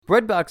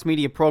Breadbox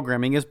Media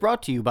Programming is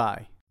brought to you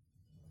by...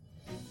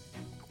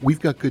 We've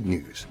got good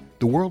news.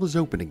 The world is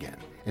open again,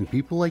 and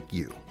people like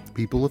you,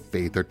 people of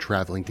faith, are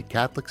traveling to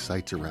Catholic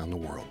sites around the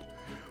world.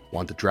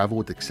 Want to travel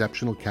with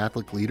exceptional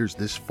Catholic leaders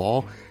this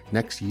fall,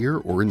 next year,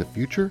 or in the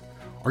future?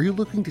 Are you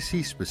looking to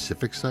see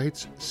specific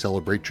sites,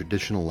 celebrate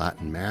traditional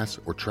Latin Mass,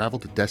 or travel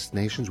to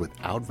destinations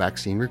without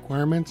vaccine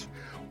requirements?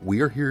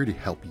 We are here to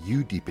help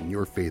you deepen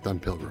your faith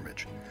on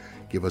pilgrimage.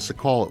 Give us a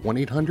call at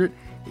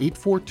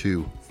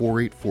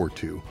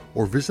 1-800-842-4842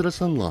 or visit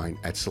us online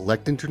at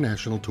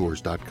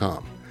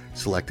selectinternationaltours.com.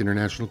 Select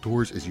International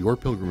Tours is your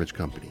pilgrimage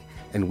company,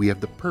 and we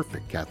have the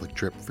perfect Catholic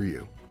trip for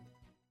you.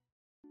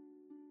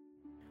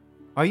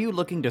 Are you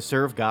looking to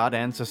serve God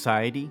and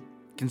society?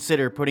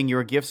 Consider putting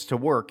your gifts to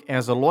work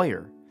as a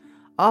lawyer.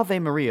 Ave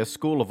Maria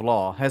School of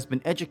Law has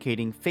been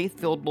educating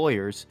faith-filled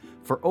lawyers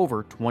for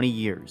over 20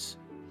 years.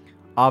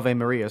 Ave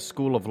Maria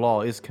School of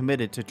Law is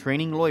committed to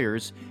training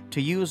lawyers to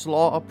use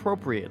law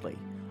appropriately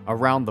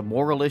around the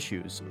moral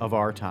issues of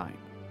our time.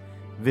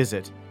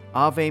 Visit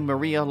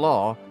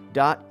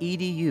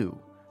avemarialaw.edu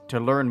to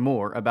learn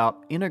more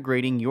about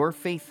integrating your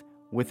faith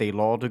with a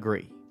law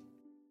degree.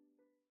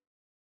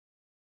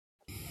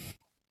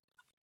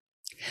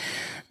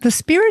 The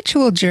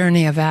spiritual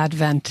journey of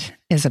Advent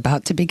is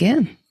about to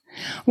begin.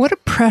 What a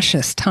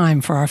precious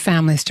time for our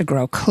families to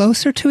grow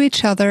closer to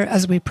each other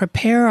as we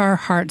prepare our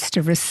hearts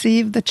to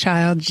receive the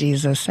child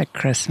Jesus at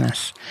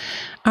Christmas.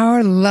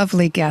 Our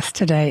lovely guest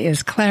today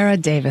is Clara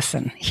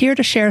Davison, here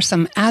to share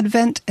some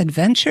Advent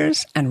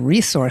adventures and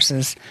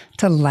resources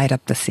to light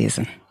up the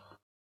season.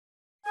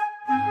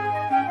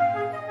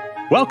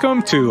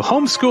 Welcome to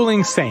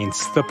Homeschooling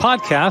Saints, the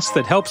podcast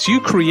that helps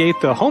you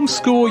create the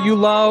homeschool you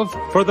love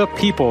for the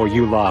people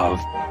you love.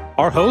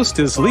 Our host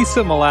is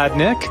Lisa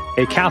Mladinich,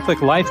 a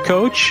Catholic life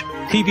coach,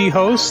 TV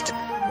host,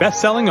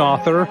 best-selling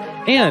author,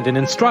 and an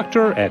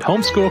instructor at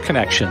Homeschool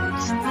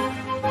Connections.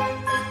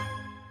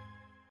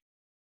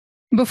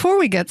 Before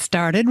we get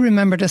started,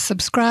 remember to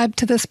subscribe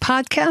to this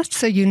podcast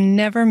so you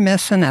never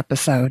miss an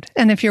episode.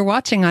 And if you're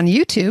watching on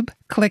YouTube,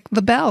 click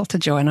the bell to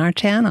join our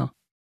channel.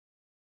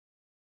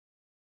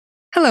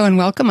 Hello and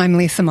welcome. I'm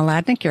Lisa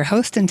Mladinich, your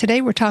host, and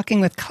today we're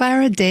talking with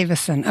Clara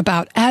Davison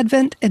about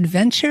Advent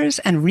adventures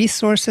and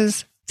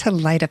resources to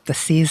light up the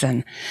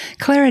season.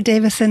 Clara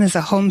Davison is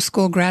a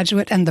homeschool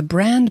graduate and the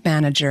brand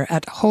manager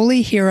at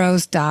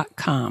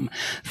holyheroes.com.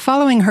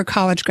 Following her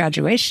college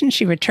graduation,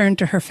 she returned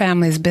to her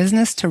family's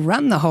business to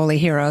run the Holy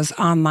Heroes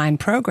online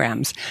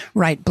programs,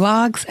 write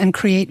blogs, and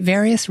create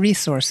various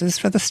resources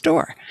for the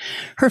store.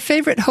 Her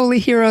favorite Holy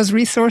Heroes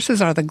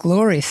resources are the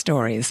Glory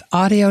Stories,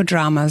 audio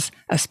dramas,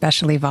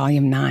 especially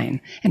Volume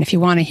 9. And if you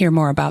want to hear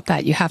more about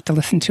that, you have to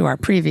listen to our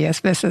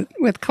previous visit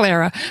with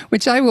Clara,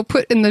 which I will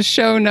put in the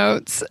show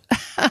notes.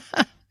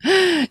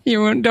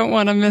 You don't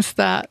want to miss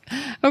that.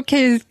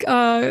 Okay,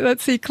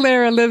 let's see.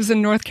 Clara lives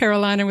in North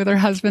Carolina with her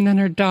husband and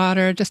her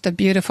daughter. Just a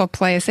beautiful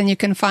place. And you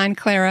can find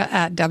Clara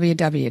at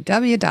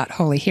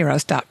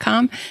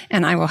www.holyheroes.com.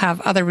 And I will have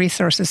other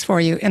resources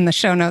for you in the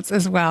show notes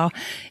as well.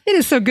 It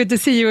is so good to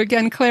see you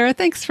again, Clara.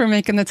 Thanks for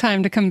making the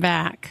time to come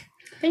back.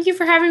 Thank you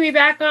for having me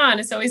back on.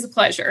 It's always a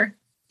pleasure.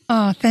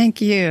 Oh,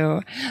 thank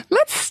you.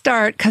 Let's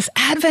start, because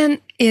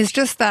Advent is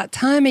just that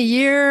time of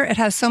year. It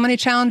has so many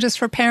challenges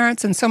for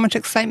parents and so much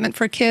excitement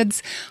for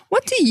kids.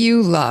 What do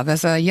you love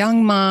as a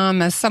young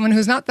mom, as someone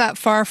who's not that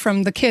far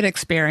from the kid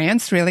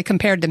experience, really,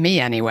 compared to me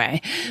anyway?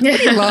 What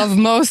do you love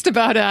most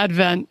about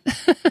Advent?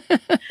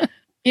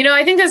 I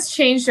think that's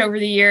changed over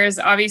the years.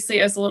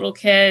 Obviously, as a little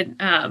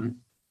kid,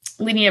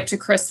 leading up to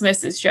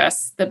Christmas is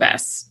just the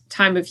best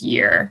time of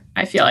year.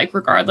 I feel like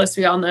regardless,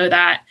 we all know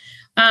that.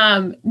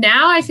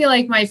 Now I feel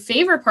like my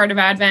favorite part of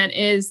Advent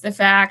is the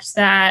fact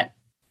that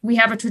we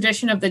have a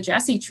tradition of the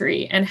Jesse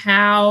tree and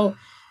how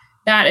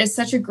that is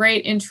such a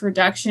great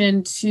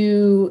introduction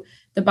to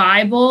the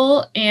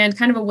Bible and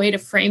kind of a way to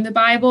frame the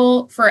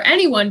Bible for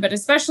anyone, but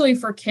especially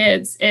for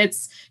kids.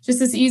 It's just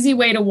this easy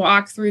way to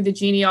walk through the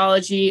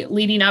genealogy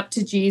leading up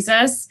to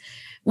Jesus.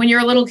 When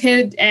you're a little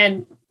kid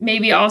and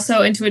maybe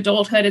also into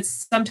adulthood,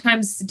 it's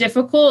sometimes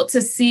difficult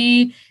to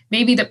see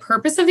maybe the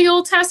purpose of the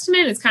Old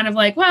Testament. It's kind of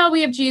like, well,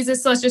 we have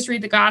Jesus, so let's just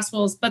read the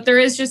Gospels. But there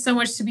is just so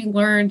much to be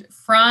learned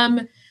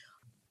from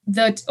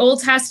the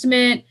Old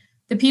Testament,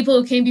 the people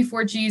who came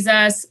before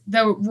Jesus,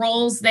 the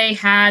roles they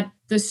had,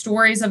 the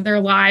stories of their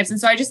lives. And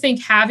so I just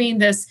think having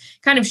this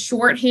kind of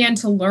shorthand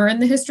to learn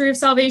the history of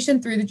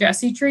salvation through the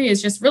Jesse tree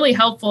is just really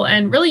helpful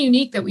and really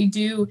unique that we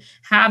do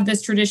have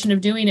this tradition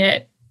of doing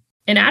it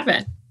in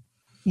Advent.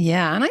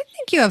 Yeah, and I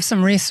think you have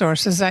some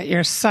resources at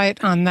your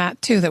site on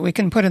that too that we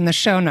can put in the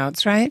show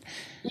notes, right?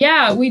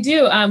 Yeah, we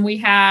do. We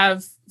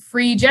have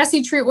free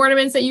Jesse tree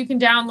ornaments that you can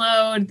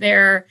download.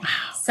 There are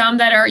some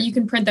that are, you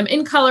can print them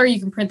in color. You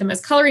can print them as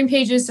coloring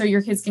pages so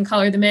your kids can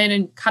color them in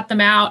and cut them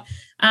out.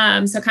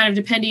 So kind of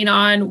depending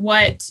on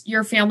what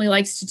your family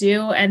likes to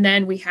do. And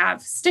then we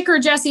have sticker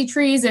Jesse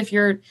trees. If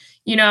you're,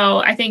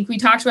 I think we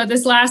talked about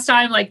this last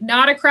time, like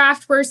not a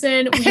craft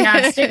person. We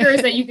have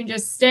stickers that you can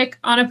just stick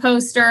on a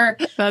poster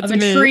of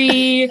a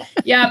tree.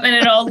 Yep. And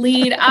it'll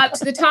lead up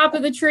to the top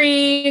of the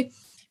tree.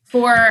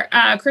 for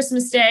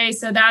Christmas Day.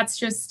 So that's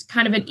just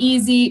kind of an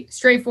easy,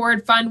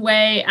 straightforward, fun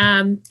way.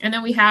 And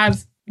then we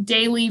have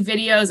daily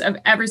videos of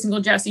every single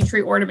Jesse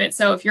tree ornament.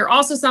 So if you're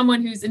also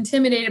someone who's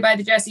intimidated by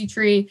the Jesse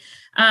tree,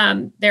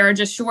 there are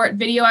just short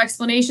video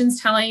explanations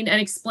telling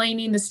and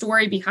explaining the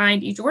story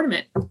behind each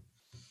ornament.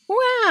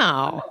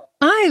 Wow.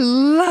 I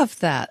love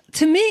that.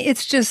 To me,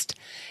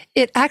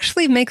 it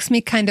actually makes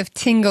me kind of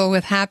tingle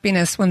with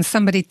happiness when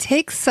somebody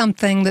takes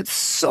something that's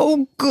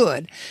so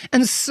good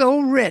and so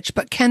rich,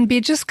 but can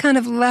be just kind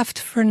of left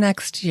for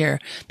next year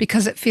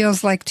because it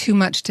feels like too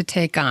much to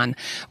take on.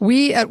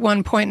 We, at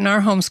one point in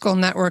our homeschool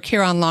network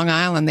here on Long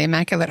Island, the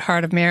Immaculate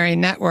Heart of Mary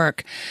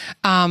Network,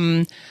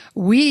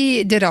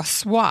 we did a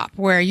swap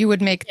where you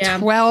would make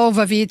 12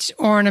 of each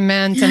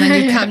ornament and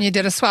then you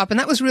did a swap. And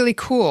that was really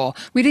cool.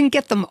 We didn't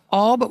get them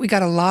all, but we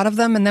got a lot of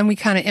them. And then we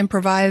kind of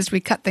improvised. We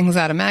cut things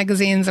out of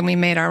magazines and we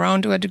made our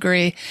own to a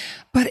degree.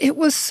 But it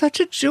was such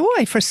a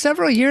joy for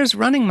several years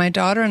running, my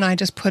daughter and I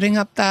just putting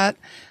up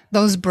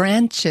those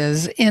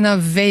branches in a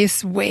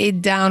vase weighed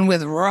down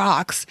with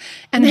rocks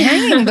and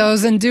hanging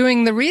those and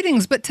doing the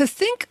readings. But to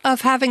think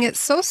of having it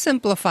so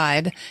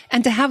simplified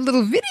and to have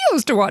little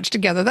videos to watch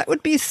together, that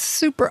would be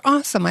super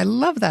awesome. I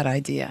love that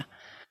idea.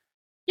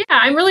 Yeah,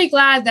 I'm really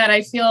glad that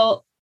I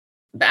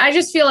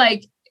just feel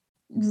like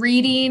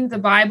reading the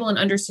Bible and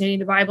understanding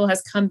the Bible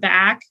has come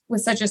back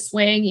with such a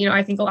swing. You know,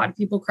 I think a lot of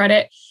people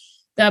credit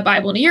the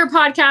Bible in a Year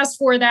podcast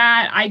for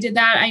that. I did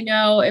that. I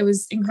know it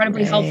was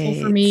incredibly helpful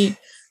for me.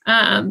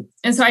 And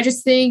so I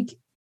just think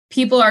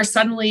people are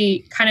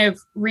suddenly kind of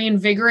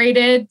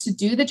reinvigorated to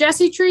do the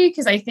Jesse tree,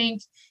 because I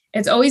think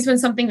it's always been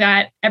something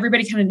that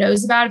everybody kind of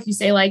knows about. If you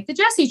say like the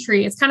Jesse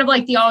tree, it's kind of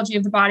like theology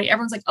of the body.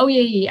 Everyone's like, oh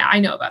yeah, I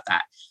know about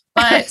that.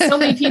 But so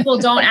many people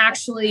don't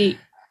actually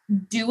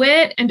do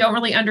it and don't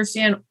really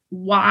understand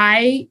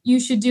why you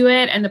should do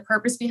it and the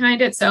purpose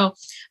behind it. So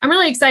I'm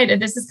really excited.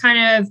 This is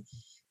kind of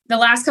the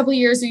last couple of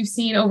years we've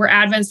seen over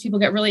Advents, people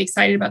get really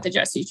excited about the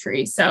Jesse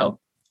tree. So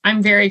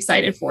I'm very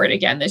excited for it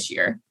again this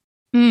year.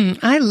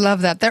 I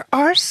love that. There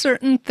are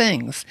certain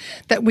things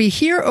that we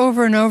hear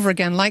over and over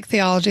again, like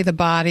theology of the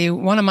body.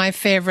 One of my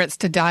favorites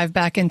to dive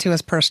back into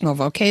is personal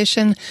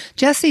vocation.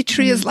 Jesse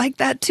tree is like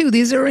that too.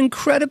 These are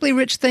incredibly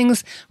rich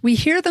things. We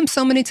hear them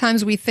so many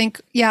times we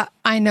think, yeah,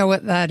 I know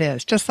what that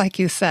is, just like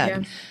you said.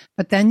 Yeah.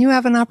 But then you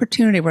have an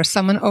opportunity where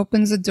someone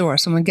opens a door,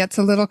 someone gets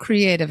a little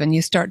creative, and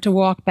you start to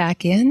walk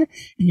back in and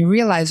you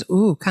realize,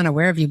 ooh, kind of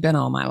where have you been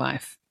all my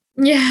life?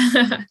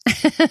 Yeah.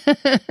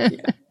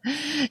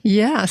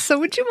 Yeah. So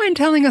would you mind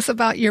telling us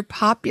about your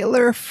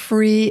popular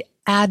free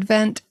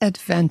Advent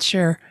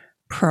Adventure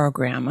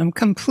program? I'm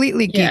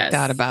completely geeked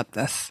out about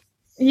this.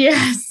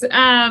 Yes.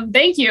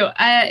 Thank you.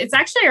 It's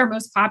actually our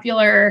most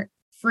popular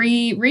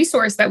free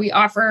resource that we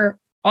offer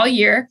all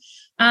year.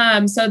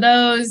 So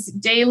those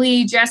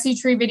daily Jesse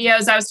tree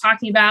videos I was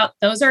talking about,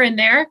 those are in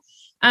there.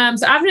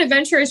 So Advent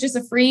Adventure is just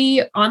a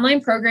free online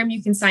program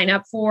you can sign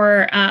up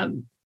for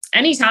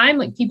anytime.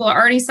 Like people are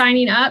already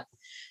signing up.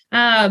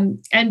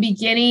 And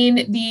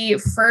beginning the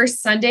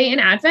first Sunday in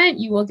Advent,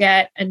 you will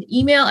get an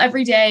email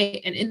every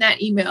day. And in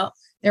that email,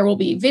 there will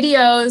be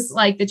videos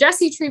like the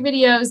Jesse tree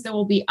videos. There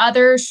will be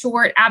other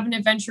short Advent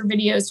Adventure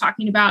videos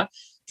talking about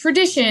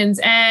traditions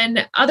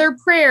and other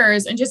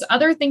prayers and just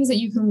other things that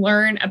you can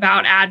learn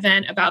about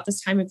Advent, about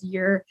this time of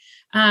year.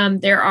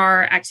 There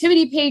are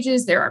activity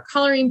pages. There are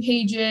coloring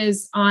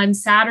pages. On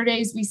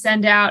Saturdays, we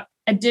send out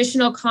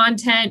additional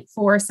content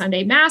for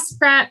Sunday Mass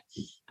prep.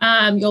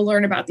 You'll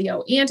learn about the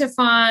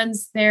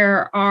antiphons.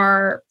 There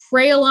are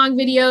pray along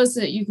videos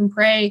so that you can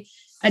pray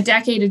a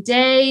decade a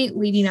day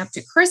leading up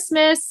to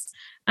Christmas.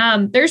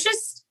 There's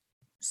just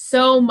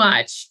so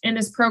much in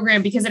this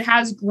program because it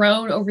has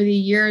grown over the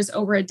years,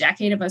 over a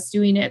decade of us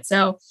doing it.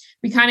 So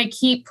we kind of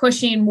keep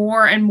pushing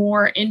more and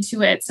more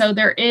into it. So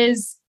there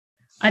is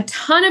a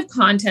ton of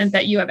content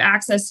that you have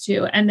access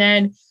to. And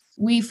then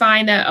we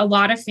find that a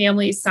lot of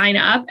families sign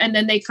up and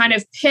then they kind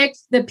of pick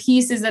the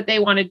pieces that they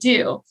want to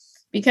do.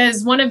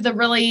 Because one of the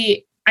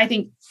really, I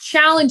think,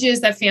 challenges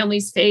that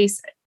families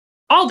face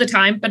all the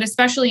time, but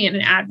especially in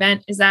an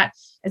Advent, is that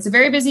it's a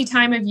very busy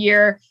time of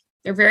year.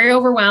 They're very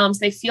overwhelmed.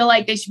 They feel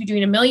like they should be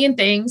doing a million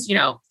things, you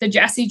know, the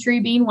Jesse tree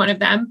being one of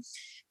them.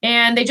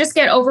 And they just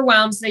get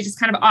overwhelmed. So they just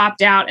kind of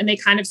opt out and they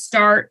kind of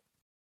start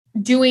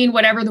doing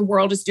whatever the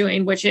world is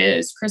doing, which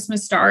is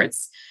Christmas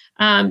starts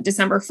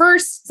December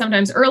 1st,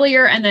 sometimes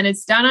earlier, and then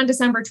it's done on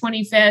December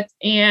 25th,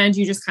 and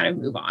you just kind of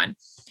move on.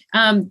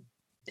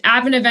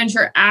 Advent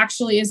Adventure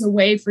actually is a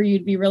way for you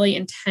to be really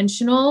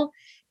intentional,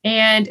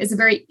 and it's a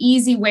very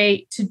easy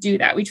way to do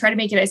that. We try to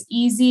make it as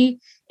easy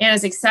and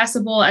as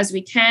accessible as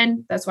we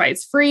can. That's why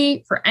it's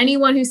free for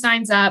anyone who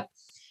signs up,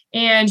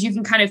 and you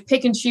can kind of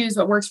pick and choose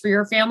what works for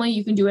your family.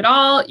 You can do it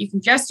all. You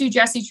can just do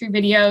Jesse tree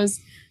videos.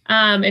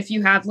 If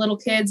you have little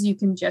kids, you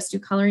can just do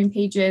coloring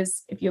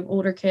pages. If you have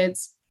older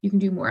kids, you can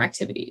do more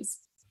activities.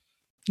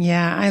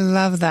 Yeah, I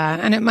love that.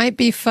 And it might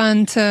be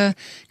fun to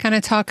kind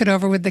of talk it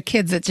over with the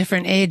kids at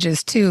different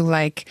ages too.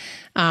 Like,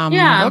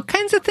 what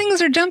kinds of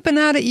things are jumping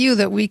out at you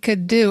that we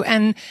could do?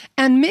 And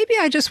maybe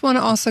I just want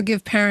to also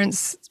give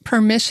parents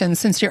permission,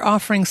 since you're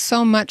offering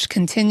so much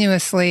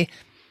continuously,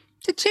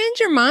 to change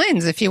your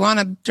minds if you want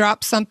to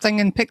drop something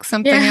and pick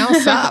something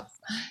else up.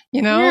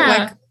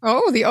 Like,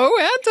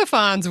 the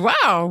antiphons.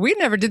 Wow, we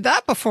never did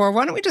that before.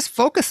 Why don't we just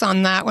focus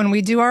on that when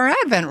we do our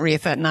Advent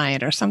wreath at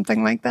night or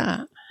something like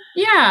that?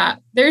 Yeah,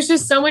 there's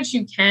just so much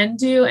you can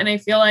do. And I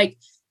feel like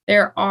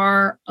there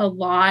are a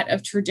lot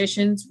of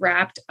traditions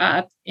wrapped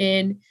up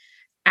in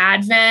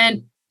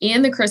Advent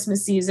and the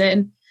Christmas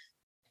season.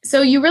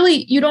 So you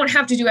don't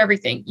have to do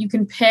everything. You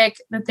can pick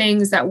the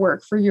things that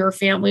work for your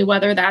family,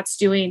 whether that's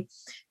doing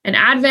an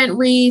Advent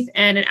wreath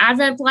and an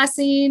Advent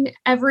blessing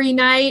every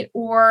night,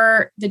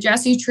 or the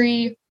Jesse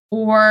tree,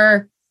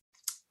 or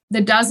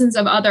the dozens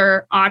of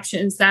other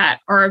options that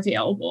are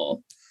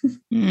available.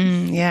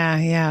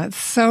 Yeah. It's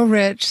so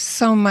rich,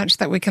 so much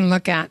that we can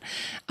look at.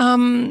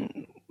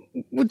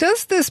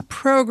 Does this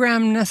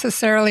program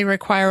necessarily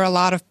require a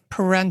lot of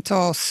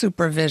parental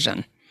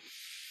supervision?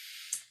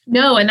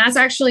 No, and that's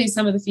actually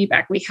some of the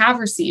feedback we have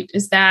received,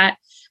 is that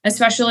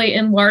especially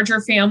in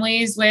larger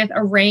families with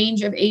a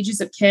range of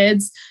ages of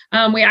kids.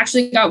 We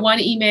actually got one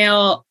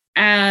email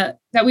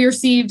that we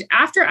received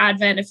after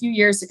Advent a few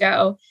years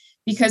ago,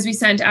 because we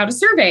sent out a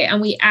survey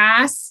and we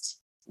asked,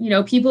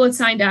 people had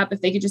signed up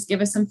if they could just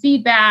give us some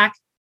feedback,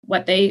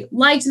 what they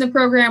liked in the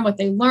program, what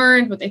they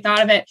learned, what they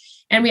thought of it.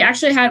 And we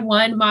actually had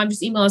one mom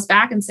just email us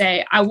back and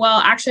say, I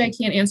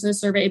can't answer the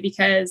survey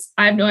because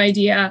I have no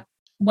idea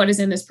what is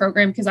in this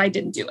program because I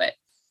didn't do it.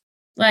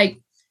 Like,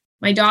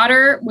 my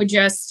daughter would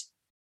just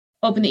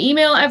open the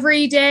email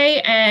every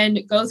day and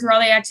go through all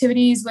the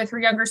activities with her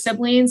younger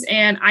siblings.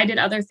 And I did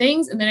other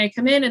things. And then I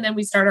come in and then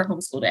we start our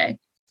homeschool day.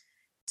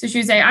 So she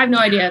would say, I have no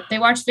idea. They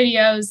watch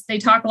videos. They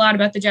talk a lot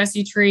about the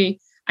Jesse tree.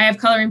 I have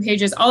coloring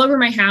pages all over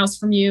my house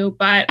from you.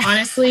 But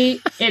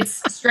honestly,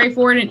 it's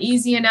straightforward and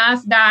easy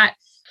enough that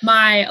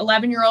my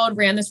 11-year-old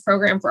ran this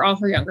program for all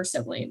her younger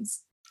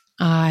siblings.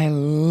 I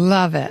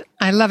love it.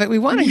 We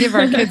want to give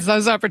our kids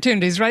those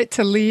opportunities, right,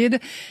 to lead.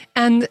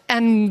 And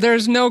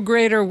there's no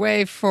greater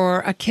way for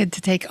a kid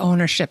to take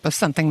ownership of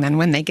something than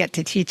when they get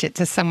to teach it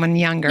to someone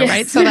younger, yes.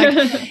 Right?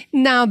 So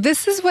now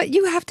this is what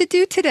you have to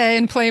do today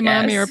and play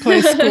mommy or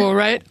play school,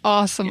 right?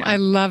 Awesome. Yeah. I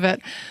love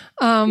it.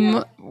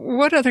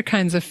 What other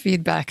kinds of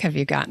feedback have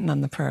you gotten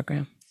on the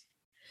program?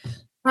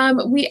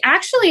 We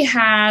actually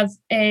have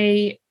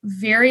a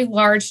very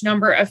large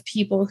number of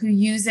people who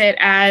use it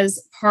as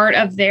part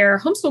of their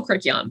homeschool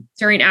curriculum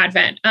during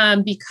Advent,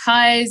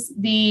 because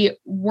the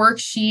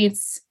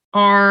worksheets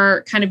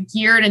are kind of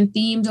geared and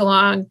themed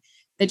along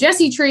the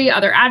Jesse tree,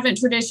 other Advent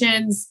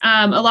traditions.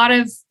 A lot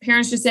of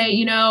parents just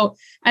say,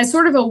 as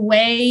sort of a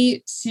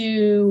way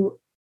to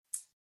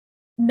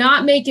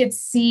not make it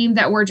seem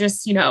that we're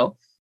just,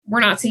 we're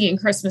not singing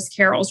Christmas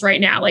carols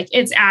right now. Like,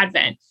 it's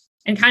Advent,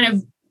 and kind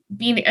of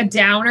being a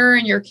downer,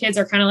 and your kids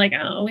are kind of like,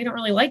 oh, we don't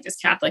really like this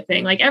Catholic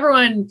thing. Like,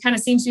 everyone kind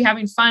of seems to be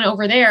having fun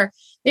over there.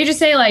 They just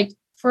say, like,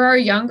 for our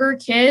younger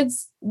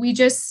kids, we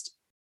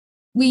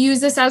use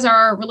this as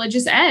our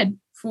religious ed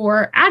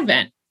for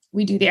Advent.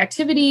 We do the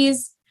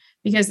activities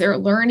because they're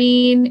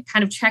learning,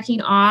 kind of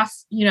checking off,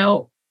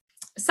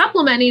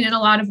 supplementing in a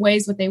lot of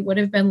ways what they would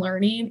have been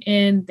learning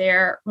in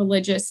their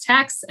religious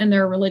texts and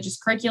their religious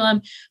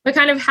curriculum, but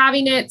kind of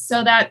having it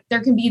so that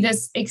there can be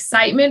this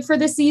excitement for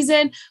the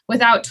season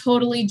without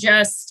totally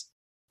just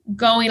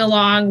going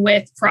along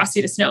with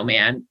Frosty the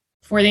Snowman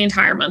for the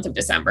entire month of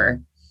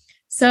December.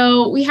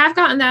 So we have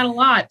gotten that a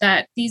lot,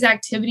 that these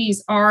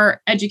activities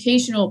are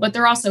educational, but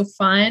they're also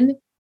fun.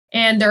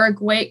 And they're a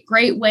great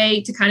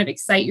way to kind of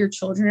excite your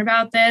children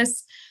about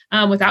this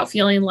without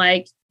feeling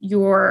like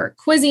you're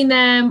quizzing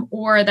them,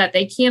 or that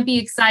they can't be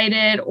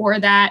excited, or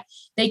that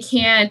they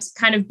can't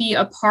kind of be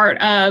a part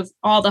of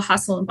all the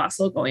hustle and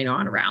bustle going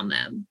on around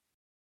them.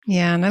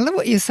 Yeah, and I love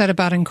what you said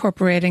about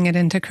incorporating it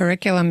into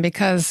curriculum,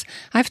 because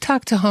I've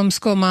talked to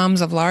homeschool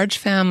moms of large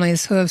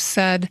families who have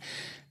said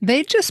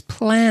they just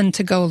plan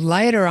to go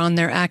lighter on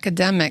their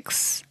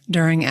academics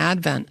during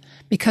Advent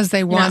because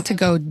they want to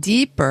go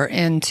deeper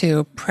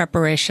into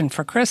preparation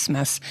for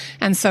Christmas.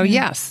 And so,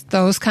 yes,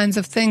 those kinds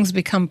of things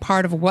become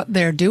part of what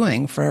they're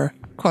doing for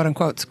quote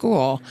unquote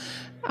school.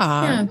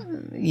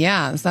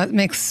 Yeah, that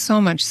makes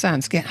so much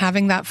sense,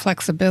 having that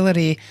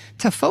flexibility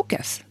to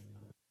focus.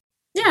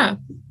 Yeah,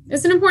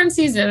 it's an important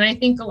season. And I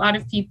think a lot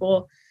of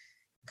people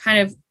kind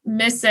of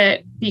miss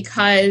it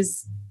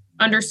because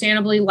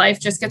understandably life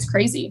just gets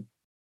crazy.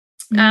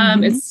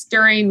 It's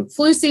during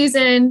flu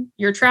season,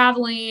 you're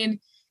traveling,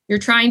 you're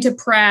trying to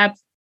prep.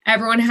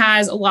 Everyone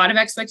has a lot of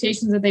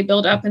expectations that they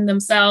build up in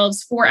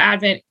themselves for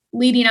Advent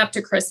leading up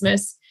to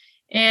Christmas.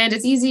 And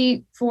it's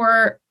easy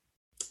for,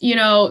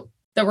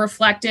 the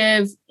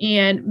reflective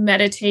and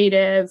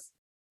meditative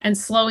and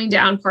slowing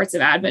down parts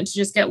of Advent to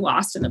just get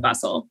lost in the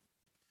bustle.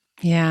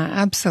 Yeah,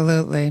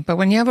 absolutely. But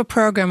when you have a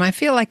program, I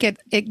feel like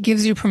it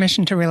gives you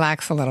permission to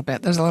relax a little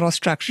bit. There's a little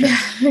structure.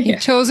 Yeah.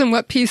 You've chosen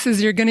what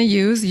pieces you're going to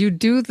use. You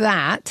do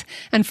that.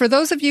 And for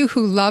those of you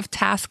who love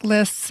task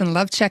lists and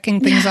love checking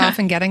things off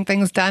and getting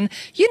things done,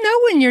 you know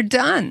when you're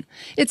done.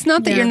 It's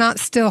not that you're not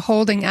still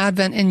holding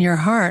Advent in your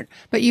heart,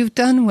 but you've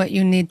done what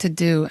you need to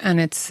do,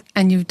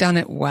 and you've done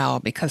it well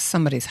because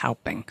somebody's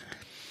helping.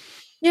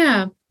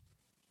 Yeah.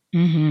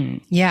 Mm-hmm.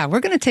 Yeah,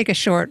 we're going to take a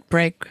short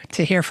break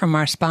to hear from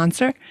our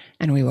sponsor,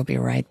 and we will be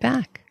right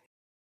back.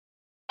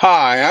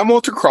 Hi, I'm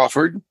Walter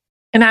Crawford.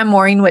 And I'm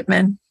Maureen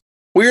Whitman.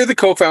 We are the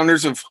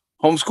co-founders of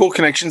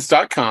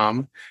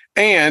homeschoolconnections.com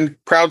and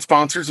proud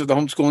sponsors of the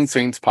Homeschooling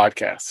Saints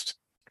podcast,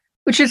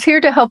 which is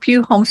here to help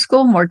you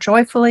homeschool more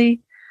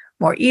joyfully,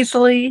 more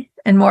easily,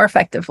 and more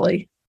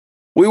effectively.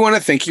 We want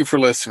to thank you for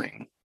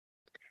listening.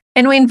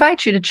 And we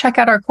invite you to check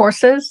out our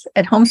courses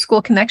at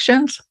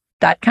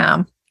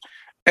homeschoolconnections.com.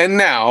 And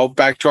now,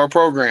 back to our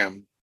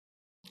program.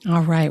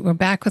 All right, we're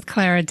back with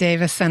Clara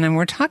Davison, and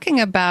we're talking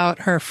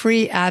about her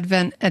free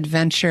Advent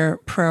Adventure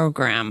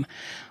program.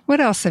 What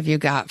else have you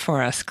got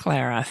for us,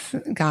 Clara?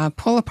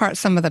 Pull apart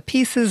some of the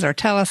pieces or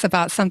tell us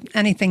about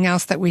anything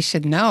else that we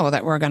should know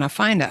that we're going to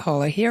find at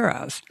Holy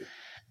Heroes.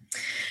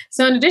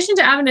 So in addition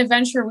to Advent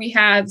Adventure, we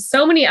have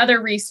so many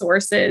other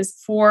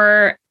resources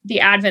for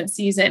the Advent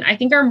season. I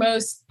think our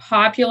most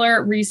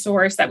popular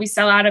resource that we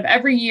sell out of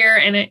every year,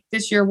 and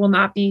this year will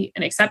not be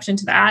an exception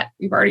to that,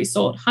 we've already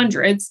sold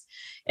hundreds,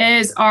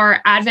 is our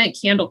Advent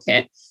Candle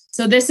Kit.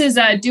 So this is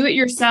a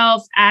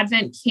do-it-yourself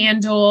Advent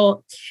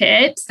candle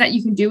kit that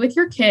you can do with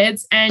your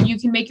kids, and you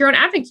can make your own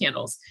Advent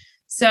candles.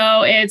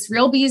 So it's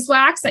real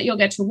beeswax that you'll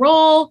get to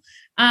roll.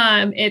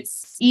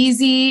 It's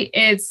easy.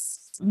 It's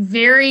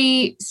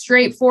very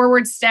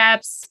straightforward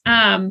steps.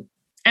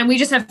 And we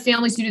just have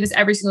families who do this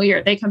every single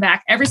year. They come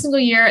back every single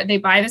year. They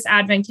buy this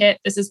Advent kit.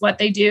 This is what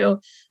they do.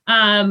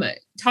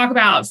 Talk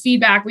about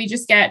feedback. We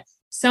just get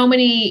so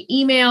many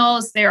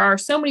emails. There are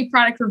so many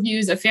product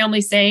reviews of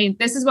families saying,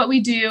 this is what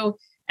we do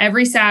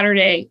every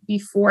Saturday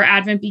before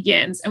Advent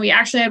begins. And we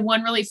actually had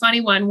one really funny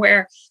one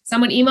where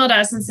someone emailed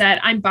us and said,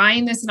 I'm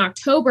buying this in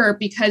October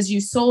because you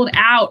sold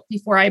out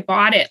before I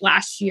bought it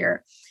last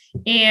year.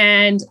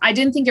 And I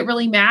didn't think it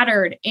really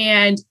mattered.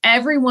 And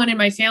everyone in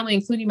my family,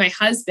 including my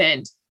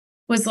husband,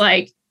 was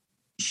like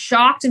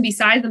shocked and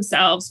beside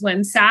themselves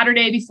when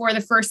Saturday before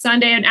the first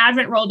Sunday in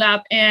Advent rolled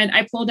up and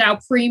I pulled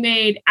out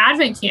pre-made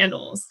Advent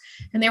candles.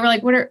 And they were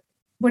like, what are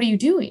you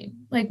doing?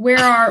 Like,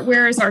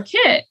 where is our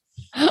kit?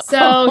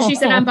 So she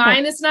said, I'm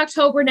buying this in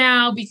October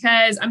now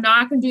because I'm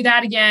not going to do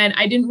that again.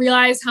 I didn't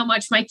realize how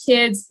much my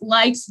kids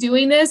liked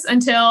doing this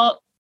until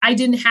I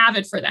didn't have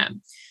it for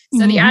them.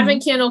 So the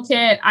Advent Candle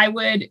Kit, I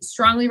would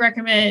strongly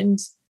recommend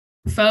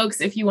folks,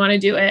 if you want to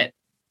do it,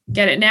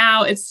 get it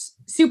now. It's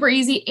super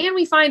easy. And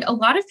we find a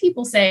lot of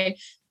people say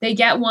they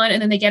get one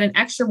and then they get an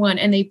extra one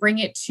and they bring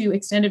it to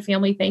extended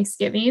family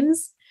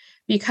Thanksgivings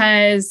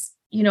because,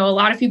 a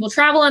lot of people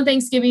travel on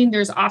Thanksgiving.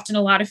 There's often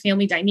a lot of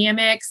family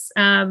dynamics.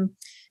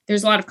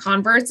 There's a lot of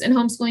converts in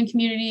homeschooling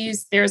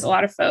communities. There's a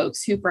lot of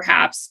folks who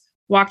perhaps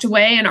walked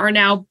away and are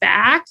now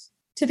back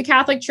to the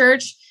Catholic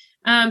Church.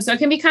 So it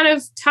can be kind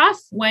of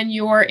tough when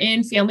you're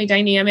in family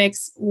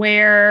dynamics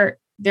where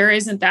there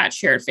isn't that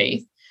shared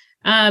faith.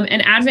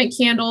 And Advent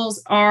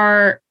candles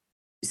are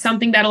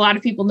something that a lot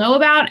of people know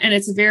about, and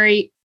it's a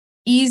very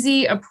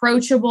easy,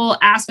 approachable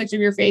aspect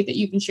of your faith that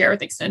you can share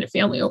with extended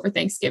family over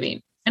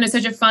Thanksgiving. And it's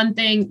such a fun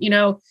thing,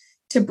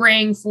 to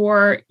bring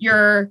for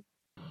your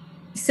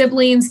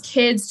siblings,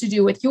 kids to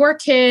do with your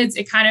kids.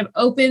 It kind of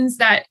opens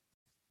that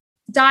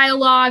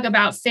dialogue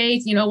about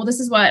faith. This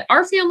is what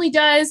our family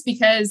does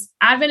because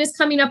Advent is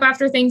coming up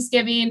after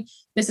Thanksgiving.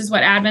 This is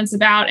what Advent's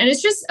about. And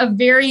it's just a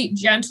very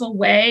gentle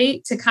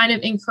way to kind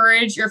of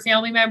encourage your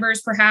family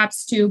members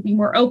perhaps to be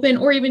more open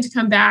or even to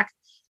come back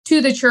to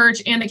the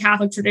church and the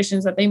Catholic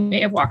traditions that they may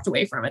have walked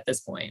away from at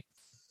this point.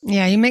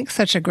 Yeah, you make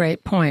such a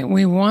great point.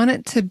 We want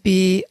it to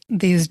be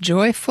these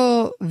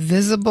joyful,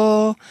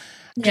 visible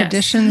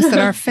traditions that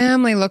our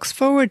family looks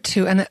forward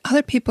to and that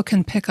other people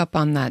can pick up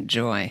on that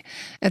joy.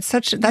 That's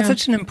such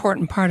an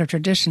important part of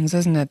traditions,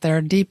 isn't it?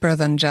 They're deeper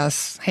than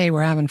just, hey,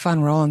 we're having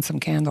fun rolling some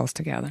candles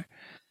together.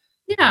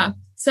 Yeah.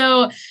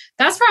 So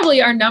that's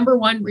probably our number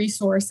one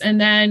resource.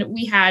 And then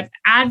we have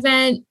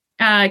Advent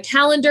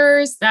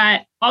calendars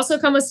that also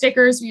come with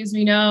stickers because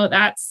we know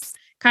that's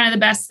kind of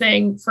the best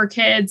thing for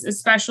kids,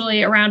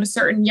 especially around a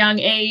certain young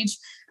age.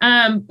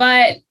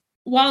 But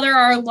while there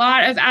are a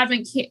lot of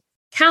Advent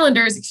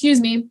calendars,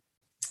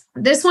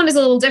 this one is a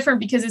little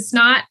different because it's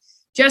not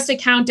just a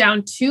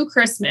countdown to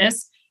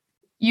Christmas.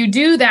 You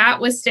do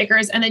that with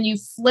stickers and then you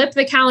flip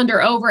the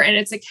calendar over and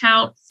it's a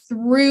count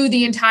through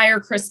the entire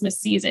Christmas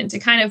season to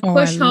kind of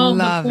push home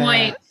the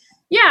point.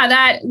 Yeah,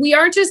 that we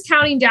aren't just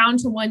counting down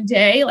to one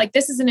day, like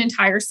this is an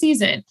entire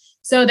season.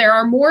 So there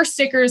are more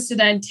stickers to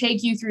then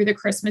take you through the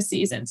Christmas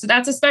season. So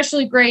that's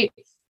especially great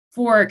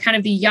for kind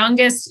of the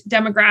youngest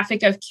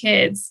demographic of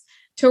kids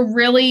to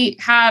really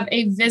have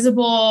a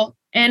visible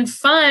and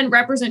fun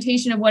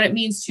representation of what it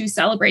means to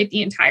celebrate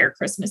the entire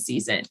Christmas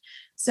season.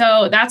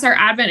 So that's our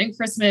Advent and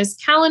Christmas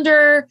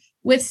calendar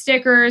with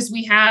stickers.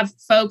 We have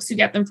folks who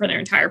get them for their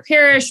entire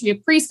parish. We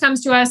have priests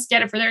comes to us,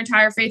 get it for their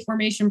entire faith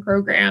formation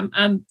program.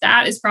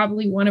 That is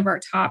probably one of our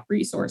top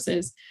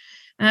resources.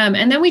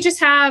 And then we just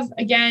have,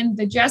 again,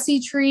 the Jesse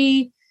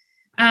tree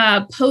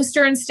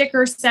poster and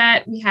sticker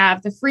set. We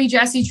have the free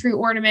Jesse tree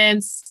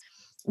ornaments.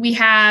 We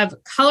have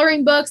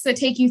coloring books that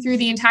take you through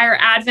the entire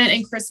Advent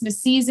and Christmas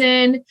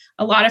season.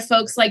 A lot of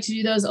folks like to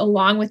do those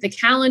along with the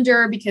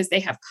calendar because they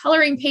have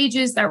coloring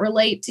pages that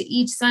relate to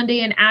each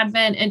Sunday in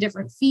Advent and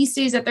different feast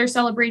days that they're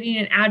celebrating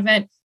in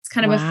Advent. It's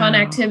kind of a fun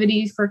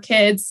activity for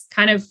kids,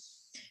 kind of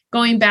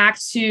going back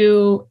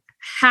to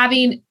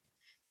having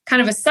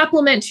kind of a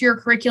supplement to your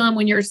curriculum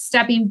when you're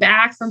stepping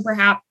back from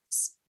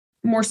perhaps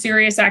more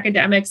serious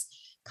academics.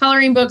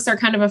 Coloring books are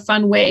kind of a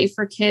fun way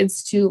for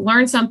kids to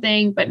learn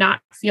something, but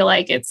not feel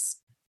like it's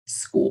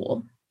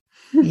school.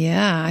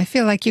 Yeah, I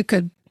feel like you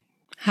could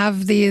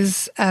have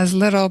these as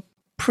little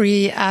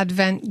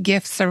pre-Advent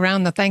gifts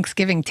around the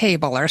Thanksgiving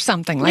table or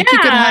something. Like you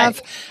could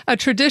have a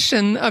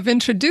tradition of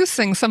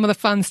introducing some of the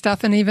fun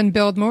stuff and even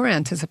build more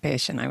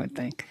anticipation, I would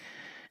think.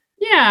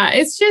 Yeah,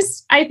 it's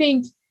just, I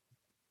think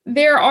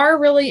there are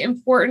really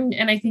important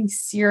and I think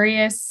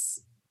serious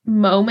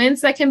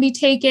moments that can be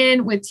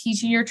taken with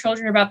teaching your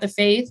children about the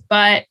faith,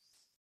 but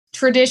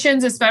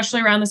traditions,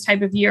 especially around this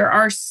type of year,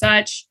 are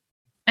such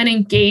an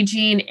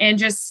engaging and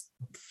just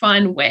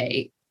fun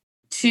way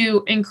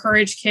to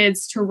encourage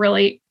kids to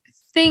really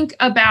think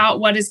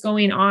about what is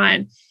going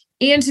on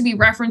and to be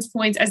reference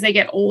points as they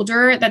get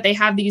older, that they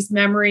have these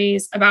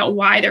memories about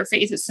why their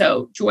faith is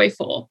so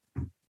joyful.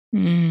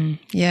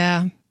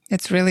 Yeah.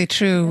 It's really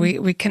true.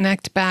 We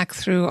connect back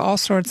through all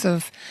sorts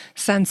of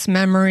sense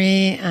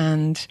memory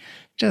and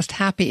just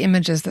happy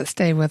images that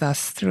stay with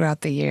us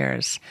throughout the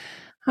years.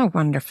 Oh,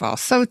 wonderful.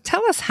 So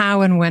tell us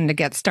how and when to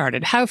get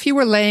started. How, if you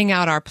were laying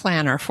out our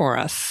planner for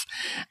us,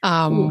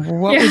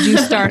 what would you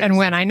start and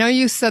when? I know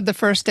you said the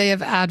first day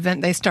of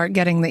Advent, they start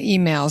getting the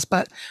emails,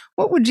 but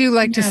what would you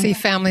like to see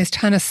families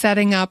kind of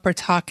setting up or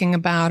talking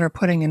about or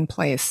putting in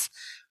place?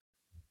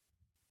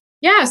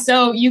 Yeah,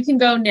 so you can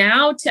go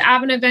now to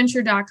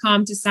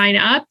adventadventure.com to sign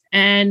up,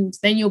 and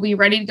then you'll be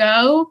ready to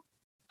go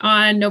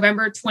on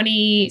November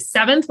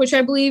 27th, which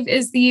I believe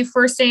is the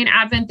first day in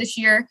Advent this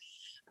year.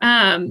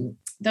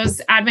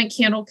 Those Advent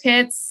candle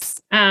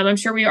kits, I'm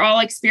sure we are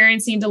all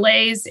experiencing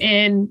delays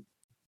in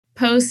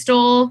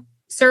postal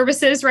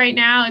services right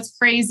now. It's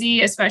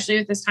crazy, especially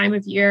with this time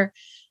of year.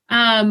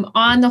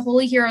 On the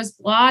Holy Heroes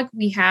blog,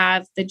 we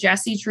have the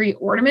Jesse tree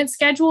ornament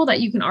schedule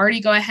that you can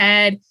already go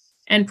ahead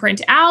and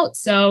print out.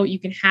 So you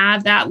can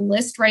have that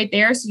list right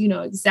there. So you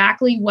know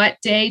exactly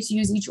what day to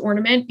use each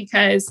ornament,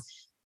 because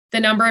the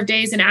number of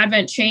days in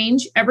Advent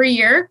change every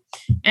year.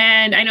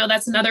 And I know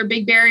that's another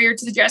big barrier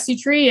to the Jesse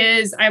tree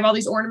is I have all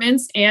these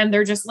ornaments and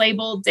they're just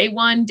labeled day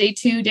 1, day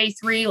 2, day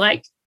 3.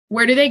 Like,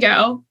 where do they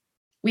go?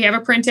 We have a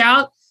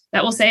printout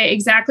that will say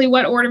exactly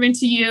what ornament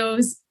to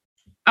use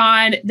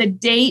on the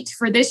date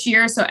for this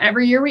year. So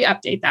every year we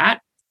update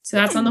that. So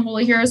that's on the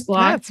Holy Heroes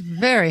blog. That's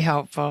very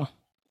helpful.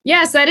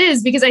 Yes, that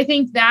is, because I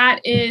think that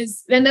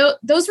is, and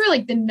those were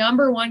like the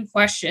number one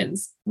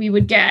questions we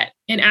would get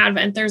in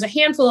Advent. There's a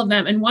handful of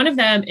them. And one of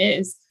them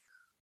is,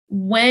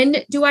 when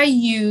do I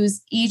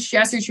use each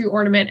Jesse tree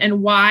ornament,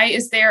 and why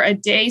is there a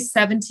day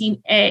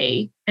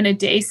 17A and a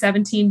day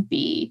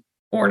 17B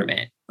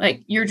ornament?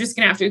 Like, you're just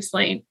going to have to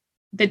explain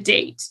the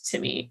date to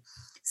me.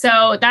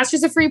 So that's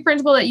just a free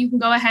printable that you can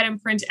go ahead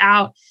and print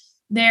out.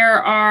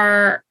 There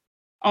are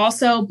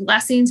also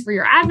blessings for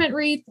your Advent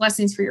wreath,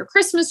 blessings for your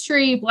Christmas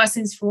tree,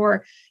 blessings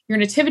for your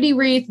nativity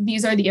wreath.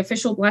 These are the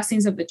official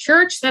blessings of the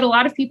church that a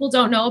lot of people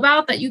don't know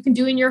about that you can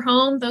do in your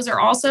home. Those are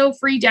also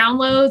free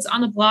downloads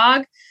on the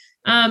blog.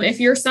 If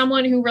you're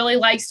someone who really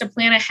likes to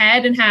plan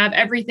ahead and have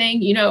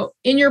everything,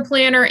 in your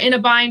planner, in a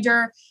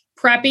binder,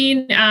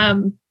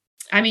 prepping,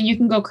 you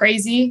can go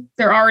crazy.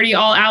 They're already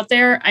all out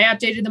there. I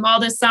updated them all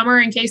this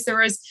summer in case there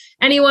was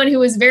anyone who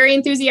was very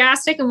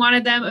enthusiastic and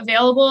wanted them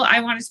available.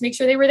 I wanted to make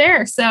sure they were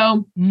there.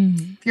 So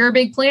if you're a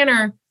big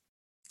planner,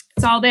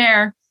 it's all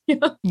there.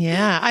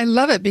 Yeah, I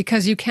love it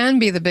because you can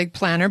be the big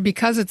planner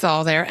because it's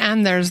all there.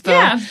 And there's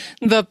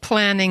the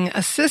planning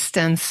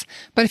assistance.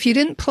 But if you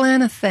didn't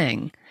plan a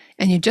thing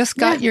and you just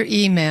got your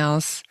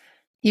emails,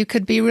 you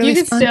could be really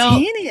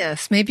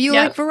spontaneous. Maybe you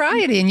like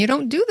variety and you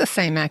don't do the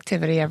same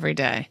activity every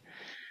day.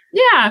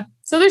 Yeah.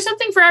 So there's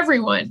something for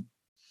everyone.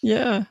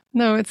 Yeah.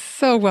 No, it's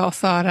so well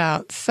thought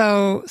out.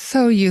 So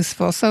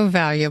useful, so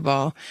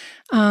valuable.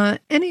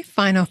 Any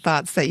final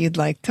thoughts that you'd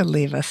like to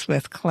leave us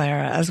with,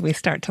 Clara, as we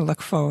start to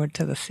look forward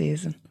to the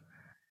season?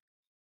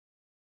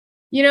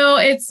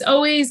 It's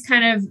always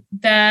kind of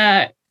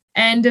the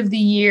end of the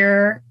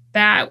year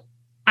that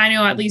I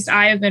know at least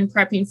I have been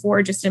prepping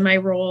for just in my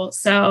role.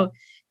 So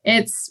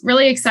it's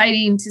really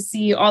exciting to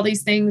see all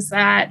these things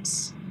that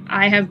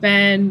I have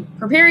been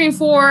preparing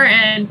for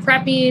and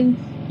prepping.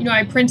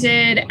 I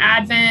printed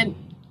Advent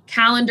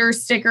calendar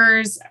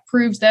stickers,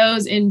 approved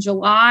those in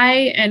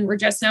July, and we're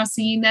just now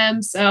seeing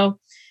them. So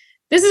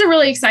this is a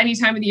really exciting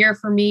time of the year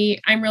for me.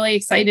 I'm really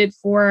excited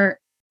for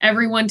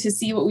everyone to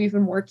see what we've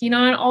been working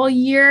on all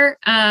year.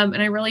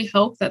 And I really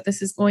hope that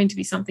this is going to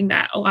be something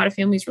that a lot of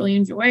families really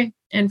enjoy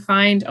and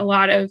find a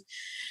lot of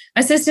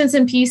assistance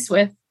and peace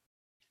with.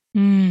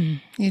 You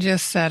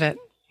just said it.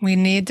 We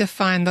need to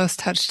find those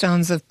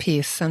touchstones of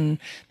peace, and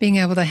being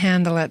able to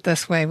handle it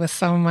this way with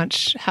so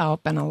much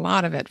help and a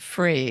lot of it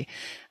free.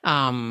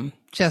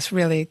 Just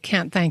really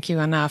can't thank you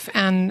enough.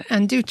 And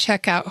do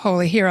check out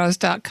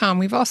holyheroes.com.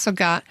 We've also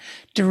got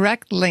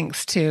direct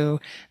links to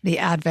the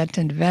Advent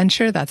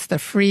Adventure. That's the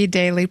free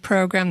daily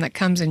program that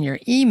comes in your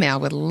email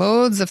with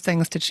loads of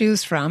things to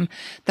choose from.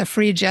 The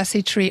free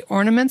Jessie tree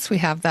ornaments, we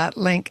have that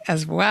link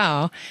as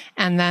well.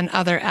 And then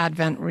other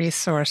Advent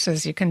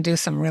resources. You can do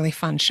some really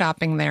fun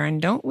shopping there. And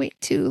don't wait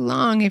too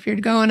long if you're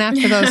going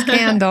after those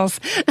candles.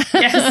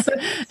 Yes.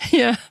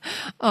 Yeah.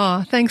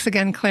 Oh, thanks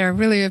again, Claire.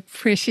 Really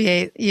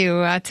appreciate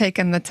you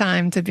taking the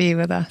time to be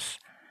with us.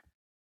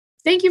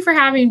 Thank you for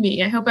having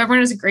me. I hope everyone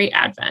has a great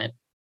Advent.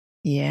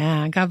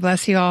 Yeah. God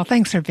bless you all.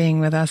 Thanks for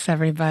being with us,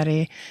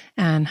 everybody,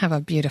 and have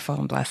a beautiful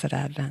and blessed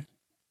Advent.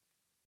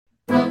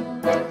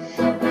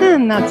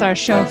 And that's our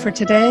show for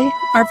today.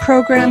 Our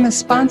program is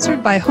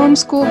sponsored by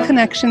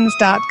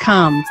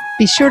homeschoolconnections.com.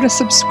 Be sure to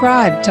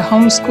subscribe to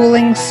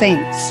Homeschooling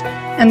Saints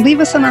and leave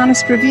us an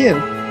honest review.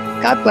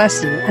 God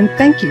bless you, and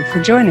thank you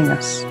for joining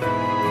us.